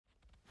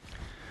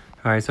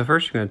All right, so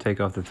first you're going to take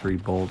off the 3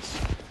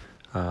 bolts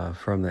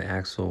from the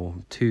axle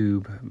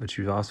tube, but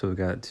you've also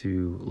got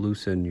to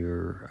loosen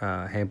your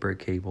handbrake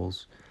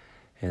cables,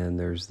 and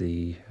there's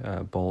the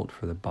bolt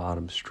for the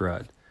bottom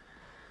strut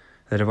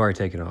that I've already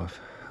taken off.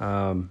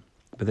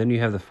 But then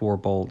you have the 4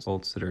 bolts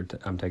that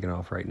I'm taking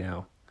off right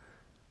now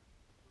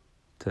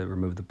to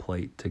remove the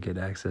plate to get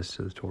access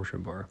to the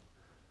torsion bar.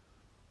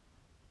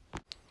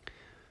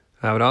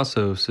 I would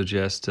also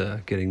suggest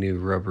getting new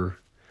rubber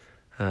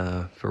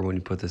for when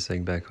you put this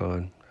thing back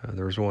on.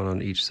 There's one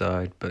on each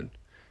side, but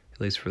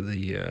at least for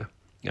the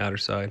outer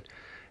side.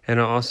 And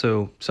I'll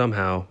also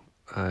somehow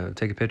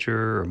take a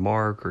picture or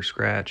mark or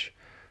scratch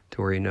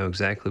to where you know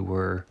exactly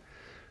where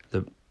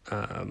the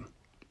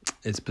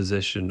it's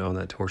positioned on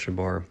that torsion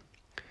bar.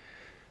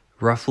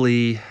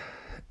 Roughly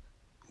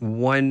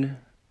 1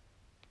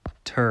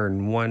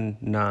 turn, 1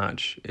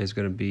 notch is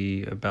going to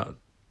be about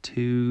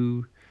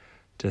 2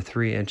 to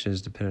 3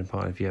 inches, depending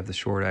upon if you have the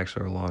short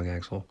axle or long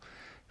axle.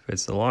 If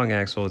it's the long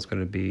axle, it's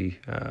going to be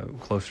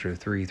closer to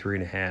 3,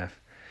 3.5.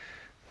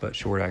 But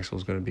short axle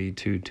is going to be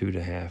 2,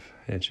 2.5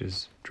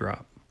 inches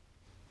drop.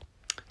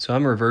 So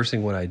I'm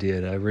reversing what I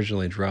did. I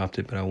originally dropped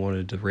it, but I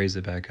wanted to raise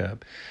it back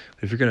up.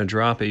 But if you're going to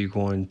drop it, you're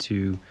going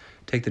to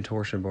take the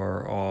torsion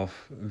bar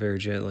off very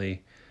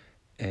gently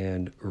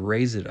and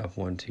raise it up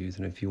 1 tooth.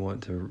 And if you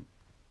want to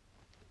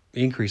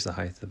increase the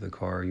height of the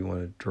car, you want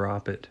to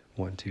drop it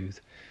 1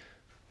 tooth.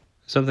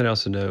 Something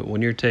else to note,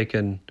 when you're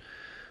taking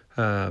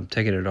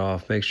it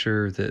off, make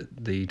sure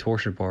that the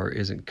torsion bar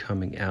isn't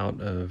coming out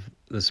of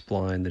the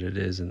spline that it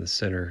is in the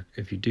center.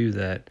 If you do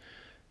that,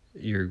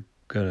 you're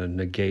going to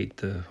negate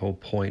the whole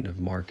point of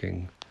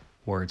marking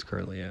where it's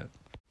currently at.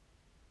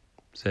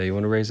 So you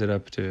want to raise it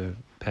up to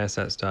past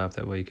that stop.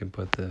 That way you can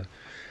put the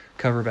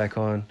cover back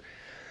on.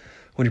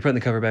 When you're putting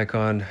the cover back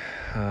on,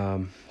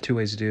 2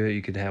 ways to do it.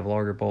 You could have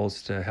longer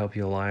bolts to help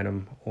you align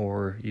them,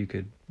 or you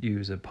could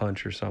use a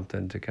punch or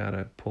something to kind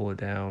of pull it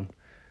down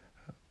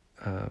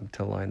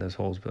to line those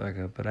holes back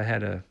up. But I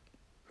had a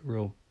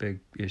real big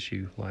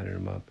issue lining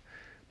them up.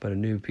 But a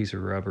new piece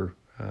of rubber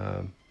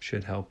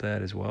should help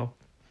that as well.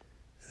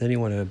 Then you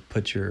want to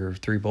put your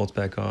 3 bolts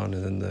back on,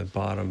 and then the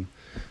bottom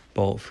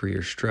bolt for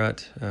your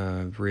strut.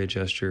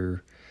 Readjust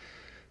your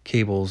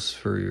cables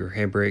for your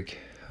handbrake.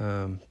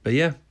 But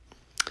yeah,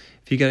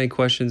 if you got any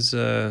questions,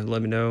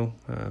 let me know.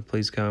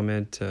 Please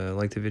comment,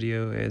 like the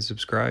video, and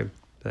subscribe.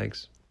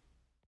 Thanks.